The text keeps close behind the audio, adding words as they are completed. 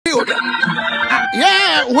build.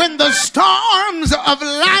 Yeah, when the storms of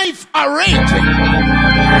life are raging,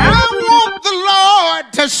 I want the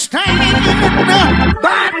Lord to stand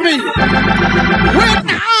by me. When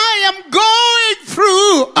I am going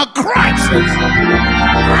through a crisis,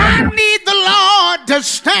 I need the Lord to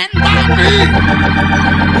stand by me.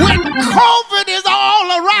 When COVID is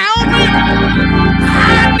all around me,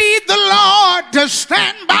 I need the Lord to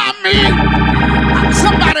stand by me.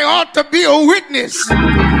 Somebody ought to be a witness.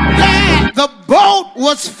 Yeah, the boat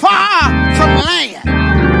was far from land.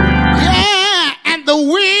 Yeah, and the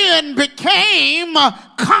wind became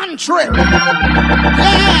contrary.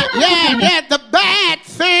 Yeah. The bad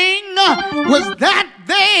thing was that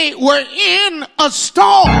they were in a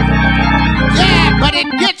storm. Yeah, but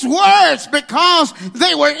it gets worse because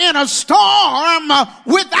they were in a storm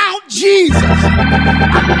without Jesus.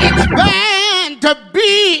 It's bad to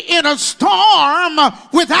be in a storm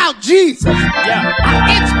without Jesus. Yeah.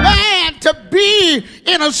 It's bad to be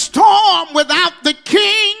in a storm without the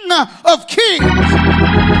King of Kings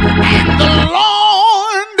and the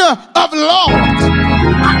Lord of Lords.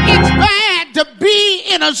 It's bad to be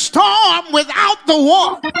in a storm without the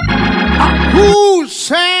one who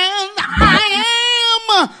says, I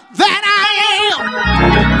am that I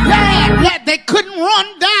am. Yeah, they couldn't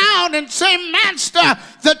run down and say, Master,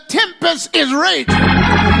 the tempest is raging.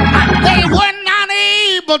 They were not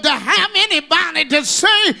able to have anybody to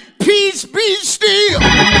say, peace be still.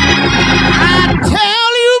 I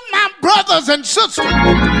tell you, my brothers and sisters,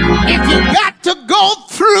 if you got to go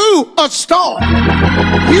through a storm,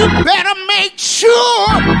 you better make sure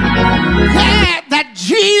that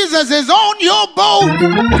Jesus is on your boat.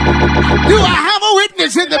 Do I have a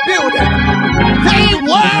witness in the building? They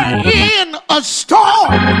were in a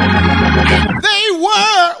storm and they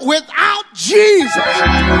were without Jesus.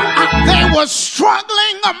 They were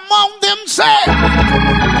struggling among themselves.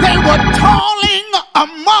 They were toiling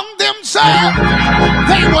among themselves.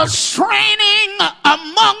 They were straining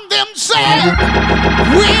among themselves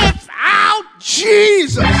without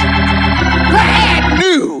Jesus. Bad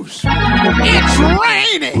news. It's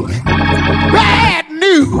raining. Bad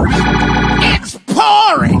news. It's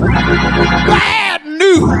pouring. Bad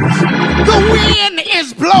news. The wind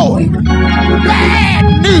is blowing. Bad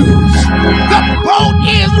news. The boat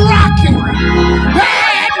is rocking.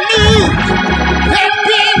 Bad news. They're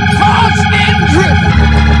being tossed and driven.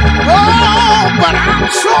 Oh, but I'm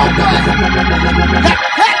so glad that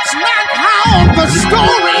that's not how the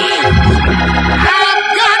story is. I've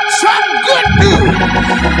got some good news.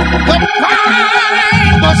 The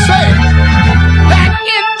Bible says that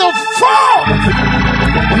in the fourth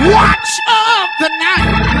watch of the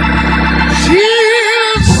night,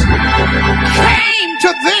 Jesus came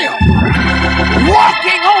to them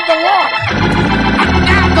walking on the water.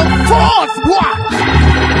 Now the fourth watch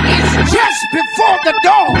is just before the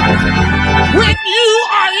dawn. When you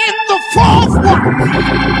are in the fourth watch,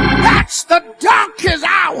 that's the darkest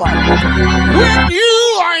hour. When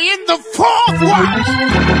you are in the fourth watch,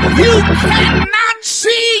 you cannot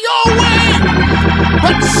see your way.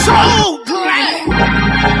 But so glad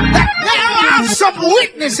that there are some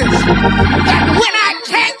witnesses that when I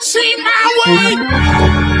can't see my way,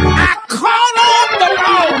 I call on the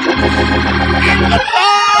Lord, and the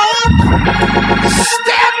Lord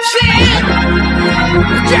steps in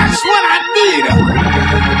just when I need him.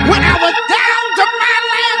 When I was down to my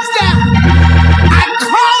last down, I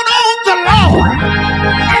called on the Lord,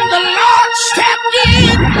 and the Lord stepped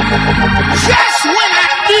in just when I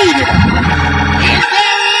needed him. Is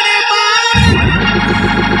there anybody?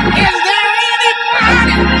 Is there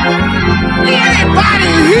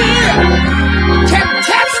anybody here can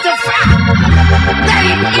testify that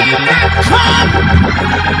he did not come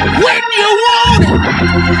when you want it,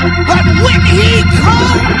 but when he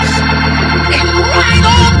comes, it's right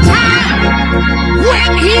on time.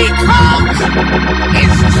 When he comes,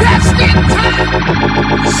 it's just in time.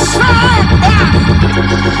 Somebody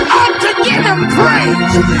ought to give him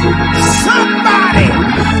praise. Somebody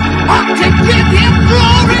ought to give him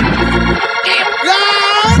glory. If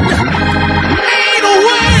God made a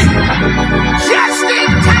way just in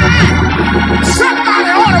time,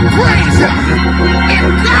 somebody ought to praise him. If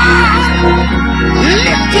God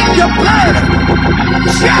lifted your burden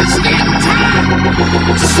just in time,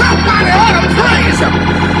 somebody ought to praise him.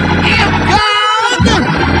 If God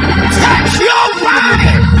touched your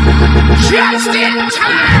body just in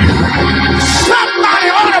time, somebody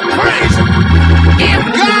ought to praise him. If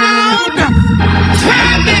God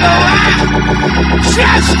turned it around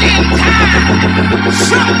just in time,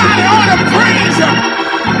 somebody ought to praise him.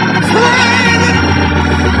 Praise him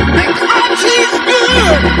because he's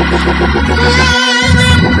good.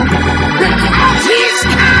 Praise him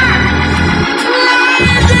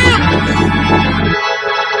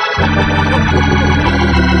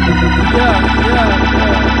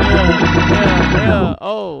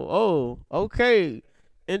Okay,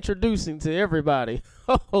 introducing to everybody.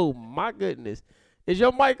 Oh my goodness, is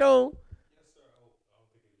your mic on?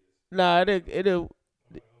 Nah, it'll.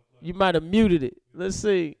 You might have muted it. Let's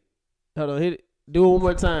see. Hold on, hit it. Do it one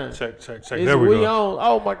more time. Check. There we go. On?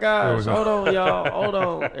 Oh my gosh. Hold on, y'all. Hold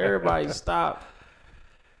on. Everybody stop.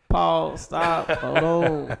 Pause. Stop.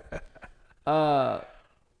 Hold on.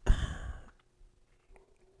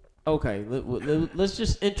 Okay, let's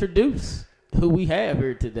just introduce who we have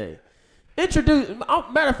here today.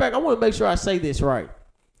 Matter of fact, I want to make sure I say this right.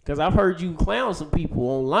 Because I've heard you clown some people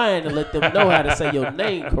online and let them know how to say your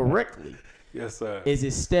name correctly. Yes, sir. Is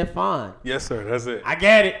it Stephon? Yes, sir. That's it. I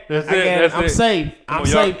got it. That's it. I'm safe. I'm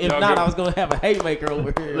safe. If not, go. I was going to have a haymaker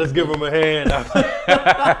over here. Let's give him a hand.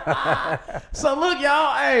 So, look,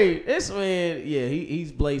 y'all. Hey, this man, yeah,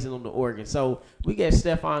 he's blazing on the organ. So, we got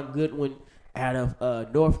Stephon Goodwin out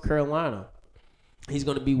of North Carolina. He's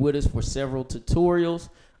going to be with us for several tutorials.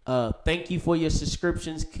 Thank you for your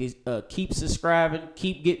subscriptions. Keep subscribing.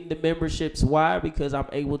 Keep getting the memberships. Why? Because I'm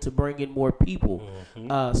able to bring in more people.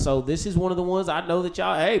 Mm-hmm. So this is one of the ones I know that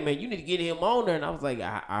y'all, hey, man, you need to get him on there. And I was like,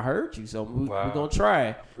 I heard you. So we're going to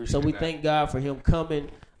try. So we thank God for him coming.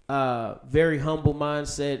 Very humble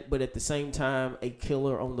mindset, but at the same time, a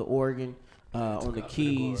killer on the organ, on the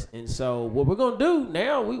keys. And so what we're going to do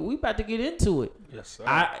now, we about to get into it. Yes, sir.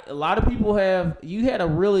 A lot of people you had a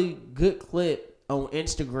really good clip on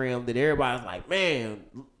Instagram that everybody's like, man,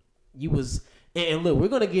 you was, and look, we're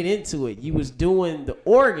going to get into it. You was doing the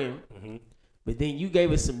organ, mm-hmm. but then you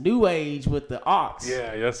gave us some new age with the aux.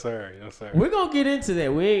 Yeah, yes, sir. Yes, sir. We're going to get into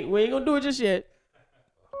that. We ain't going to do it just yet.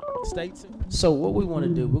 Stay tuned. So what we want to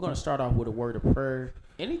do, we're going to start off with a word of prayer.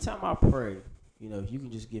 Anytime I pray, if you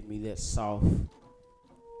can just give me that soft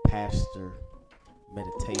pastor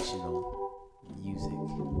meditational music.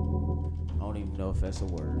 I don't even know if that's a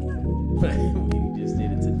word, but we just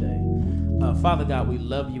did it today. Father God, we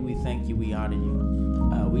love you, we thank you, we honor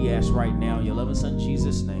you. We ask right now in your loving son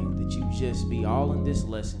Jesus' name that you just be all in this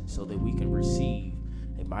lesson so that we can receive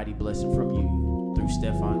a mighty blessing from you through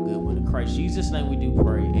Stephon Goodwin. In Christ Jesus' name we do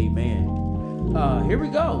pray, amen. Here we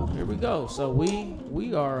go. So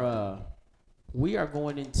we are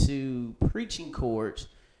going into preaching chords,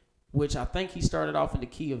 which I think he started off in the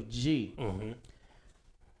key of G. Mm-hmm.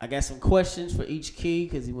 I got some questions for each key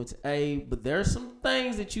because he went to A, but there are some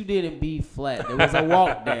things that you did in B flat. There was a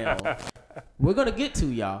walk down. We're going to get to,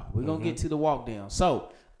 y'all. We're going to get to the walk down. So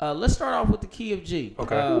let's start off with the key of G.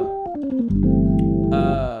 Okay.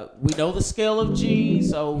 We know the scale of G,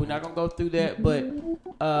 so we're not going to go through that, but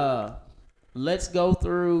let's go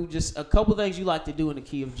through just a couple things you like to do in the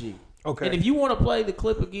key of G. Okay. And if you want to play the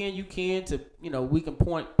clip again, you can we can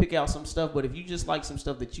pick out some stuff, but if you just like some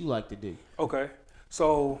stuff that you like to do. Okay.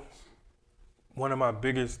 So one of my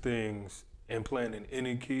biggest things in playing in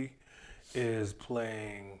any key is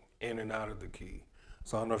playing in and out of the key.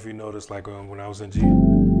 So I don't know if you noticed, like when I was in G,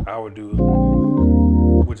 I would do,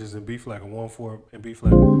 which is in B flat, a 1-4 in B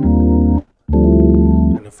flat.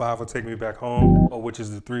 And the 5 will take me back home, or which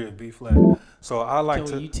is the 3 in B flat. So I like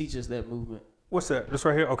Can you teach us that movement? What's that? This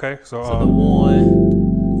right here? Okay. So the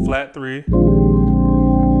 1. Flat 3.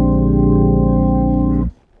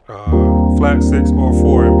 Flat 6 or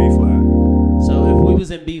 4 in B flat. So if we was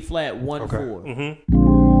in B flat, 1-4. Mm-hmm.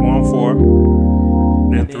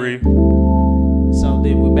 1-4, then 3. So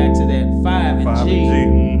then we're back to that 5 in G,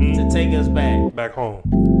 mm-hmm. to take us back home.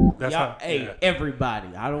 That's y'all, everybody,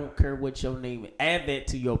 I don't care what your name is, add that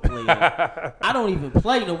to your playlist. I don't even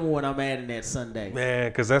play no more when I'm adding that Sunday. Man,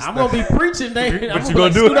 because I'm gonna be preaching. I'm gonna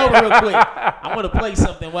scoot over real quick. I'm gonna play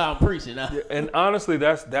something while I'm preaching. And honestly,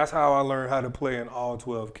 that's how I learned how to play in all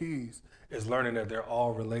 12 keys. Is learning that they're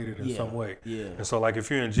all related in some way. Yeah. And so, like, if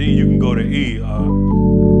you're in G, you can go to E.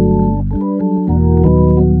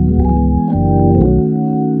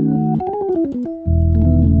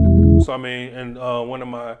 So I mean, and one of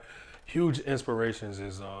my huge inspirations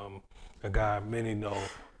is a guy many know.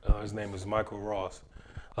 His name is Michael Ross.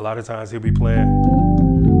 A lot of times he'll be playing,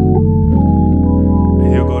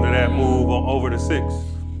 and he'll go to that move on over the 6,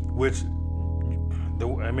 which the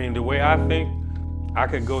way I think. I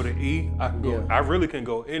can go to E. I can go. Yeah. I really can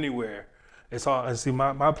go anywhere. It's all. And see,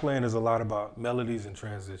 my playing is a lot about melodies and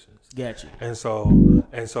transitions. Gotcha. And so,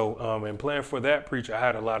 in playing for that preacher, I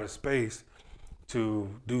had a lot of space to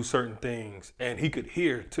do certain things, and he could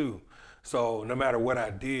hear too. So no matter what I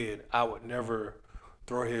did, I would never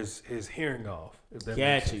throw his hearing off. If that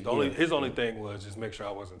makes sense. His only thing was just make sure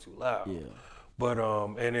I wasn't too loud. Yeah. But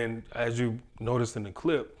and then as you noticed in the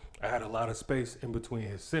clip, I had a lot of space in between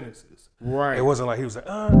his sentences. Right. It wasn't like he was like,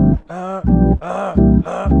 you know what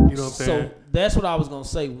I'm saying? So that's what I was gonna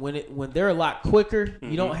say. When they're a lot quicker,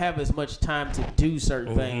 you don't have as much time to do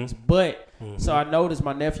certain things. But so I noticed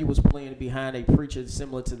my nephew was playing behind a preacher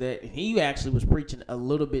similar to that, and he actually was preaching a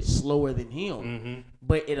little bit slower than him.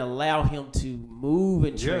 But it allowed him to move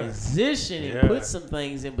and transition and put some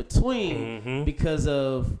things in between because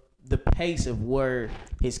of the pace of where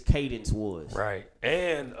his cadence was. Right.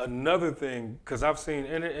 And another thing, because I've seen,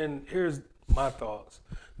 and here's my thoughts.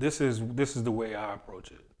 This is the way I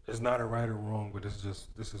approach it. It's not a right or wrong, but this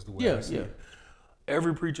is the way I see it.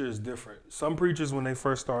 Every preacher is different. Some preachers, when they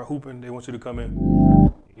first start hooping, they want you to come in.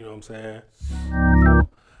 You know what I'm saying?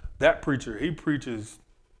 That preacher, he preaches,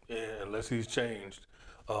 unless he's changed,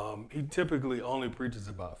 he typically only preaches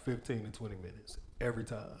about 15 to 20 minutes every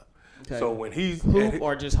time. Okay. So when he's hoop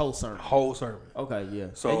or just whole sermon? Whole sermon. Okay, yeah.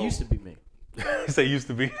 So it used to be me. Say used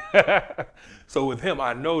to be. So with him,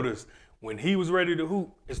 I noticed when he was ready to hoop,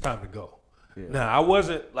 it's time to go. Yeah. Now I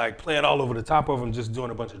wasn't like playing all over the top of him, just doing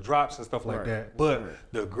a bunch of drops and stuff like that. But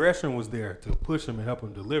the aggression was there to push him and help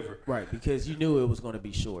him deliver. Right, because you knew it was going to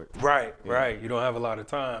be short. Right, right. You don't have a lot of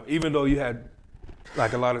time, even though you had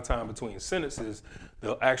like a lot of time between sentences.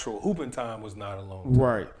 The actual hooping time was not a long time.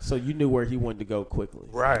 Right. So you knew where he wanted to go quickly.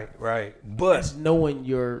 Right, right. But that's knowing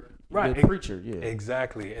your preacher,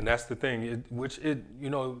 Exactly. And that's the thing, you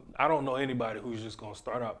know, I don't know anybody who's just going to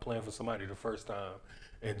start out playing for somebody the first time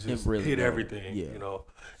and just really hit everything, you know.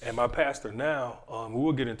 And my pastor now,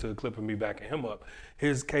 we'll get into a clip of me backing him up.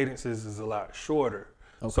 His cadences is a lot shorter.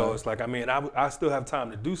 Okay. So it's like, I mean, I still have time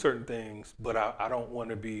to do certain things, but I don't want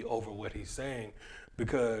to be over what he's saying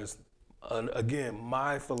because again,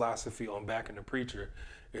 my philosophy on backing the preacher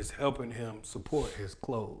is helping him support his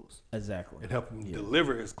clothes. Exactly. And help him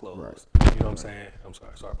deliver his clothes. Right. You know what I'm saying? I'm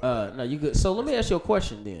sorry about that. No, you good. So let me ask you a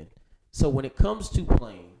question then. So when it comes to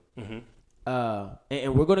playing,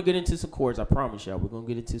 and we're going to get into some chords, I promise y'all, we're going to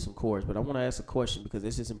get into some chords, but I want to ask a question because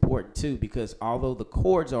this is important too, because although the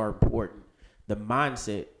chords are important, the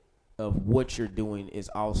mindset of what you're doing is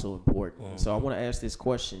also important. So I want to ask this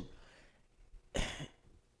question.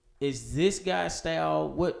 Is this guy's style,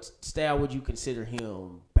 what style would you consider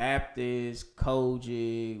him? Baptist,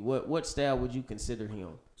 Kojic, what style would you consider him?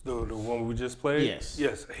 The one we just played? Yes.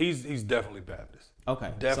 Yes, he's definitely Baptist.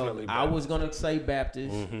 Okay. Definitely so Baptist. I was going to say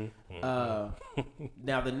Baptist.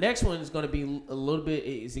 Now the next one is going to be a little bit,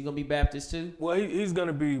 is he going to be Baptist too? Well, he's going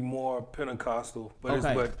to be more Pentecostal, but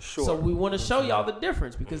it's short. So we want to show y'all the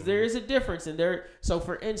difference because there is a difference in there. So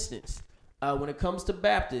for instance, when it comes to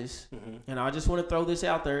Baptists, and I just want to throw this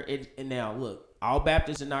out there, and now look, all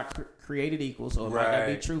Baptists are not created equal, so it might not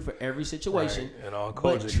be true for every situation. Right. And all Kojic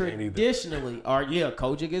but traditionally,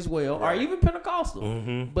 Kojic as well, or even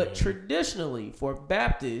Pentecostal. But traditionally, for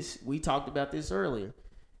Baptists, we talked about this earlier,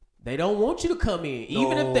 they don't want you to come in.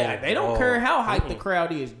 Even if they don't care how hyped the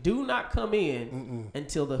crowd is, do not come in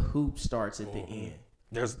until the hoop starts at the end.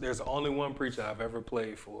 There's only one preacher I've ever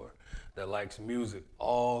played for that likes music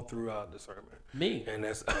all throughout the sermon. Me. And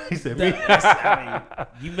he said me.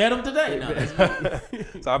 You met him today. No, that's me.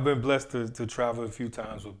 So I've been blessed to travel a few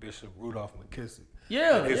times with Bishop Rudolph McKissick.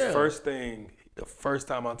 Yeah. And his first thing, the first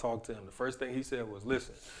time I talked to him, the first thing he said was,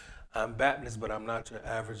 listen, I'm Baptist, but I'm not your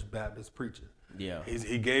average Baptist preacher. Yeah.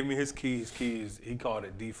 He gave me his keys. He called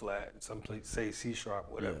it D flat. Some place say C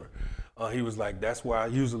sharp, whatever. He was like, that's where I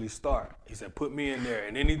usually start. He said, put me in there.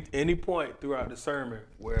 And any point throughout the sermon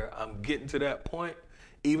where I'm getting to that point,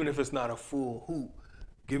 even if it's not a full hoop,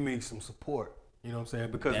 give me some support. You know what I'm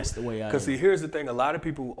saying? Because that's the way I am. Because see, here's the thing. A lot of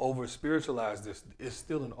people over spiritualize this. It's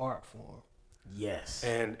still an art form. Yes.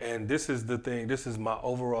 And this is the thing. This is my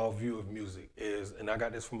overall view of music is, and I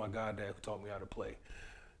got this from my goddad who taught me how to play.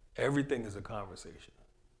 Everything is a conversation.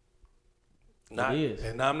 It is.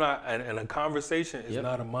 And I'm not, and a conversation is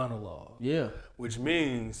not a monologue. Yeah. Which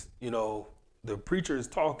means, you know, the preacher is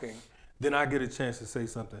talking, then I get a chance to say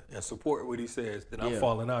something and support what he says, then I'm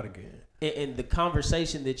falling out again. And the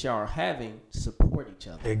conversation that y'all are having support each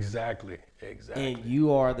other. Exactly. And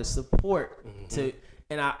you are the support to,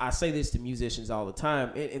 and I say this to musicians all the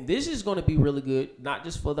time, and this is going to be really good, not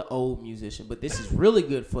just for the old musician, but this is really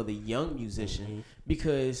good for the young musician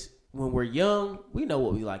because when we're young, we know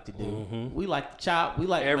what we like to do. We like to chop. We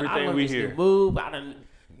like everything we hear. Move.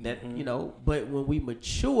 You know. But when we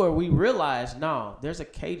mature, we realize, no, there's a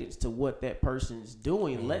cadence to what that person's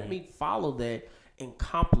doing. Let me follow that and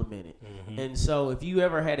compliment it. And so, if you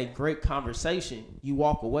ever had a great conversation, you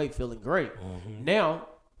walk away feeling great. Now,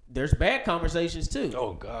 there's bad conversations too.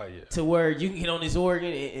 Oh God, yeah. To where you can get on this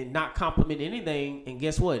organ and not compliment anything, and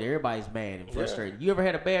guess what? Everybody's mad and frustrated. Yeah. You ever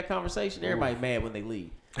had a bad conversation? Everybody's mad when they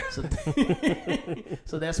leave. So,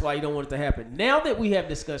 so that's why you don't want it to happen. Now that we have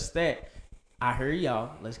discussed that, I hear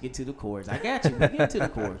y'all. Let's get to the chords. I got you. We'll get to the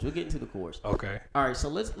chords. We'll get into the chords. Okay. All right. So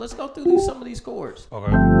let's go through some of these chords.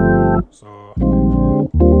 Okay. So.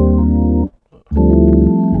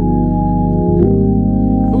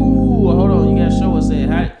 Ooh, hold on. You gotta show us that.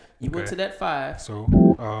 How you went to that 5? So.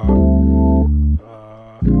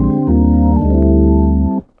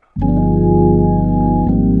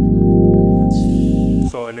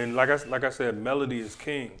 So and then like I said, melody is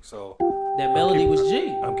king. So that melody was G.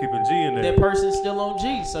 I'm keeping G in there. That person's still on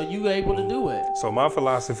G, so you able to do it. So my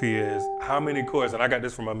philosophy is how many chords, and I got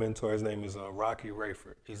this from my mentor. His name is Rocky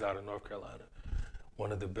Rayford. He's out of North Carolina.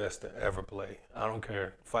 One of the best to ever play. I don't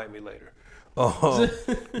care. Fight me later.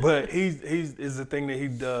 But is the thing that he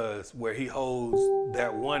does where he holds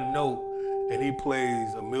that one note and he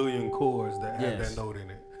plays a million chords that have that note in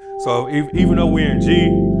it. So even though we're in G, you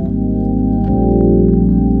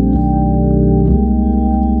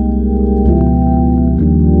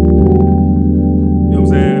know what I'm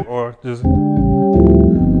saying? Or just, you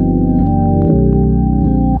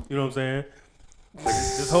know what I'm saying? Like,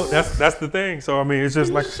 this whole, that's the thing. So I mean, it's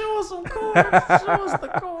just like show us some chords. Show us the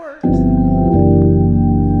chords.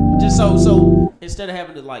 Just so instead of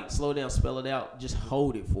having to like slow down, spell it out, just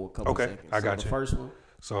hold it for a couple seconds. I got the you. First one.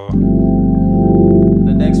 So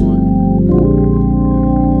the next one.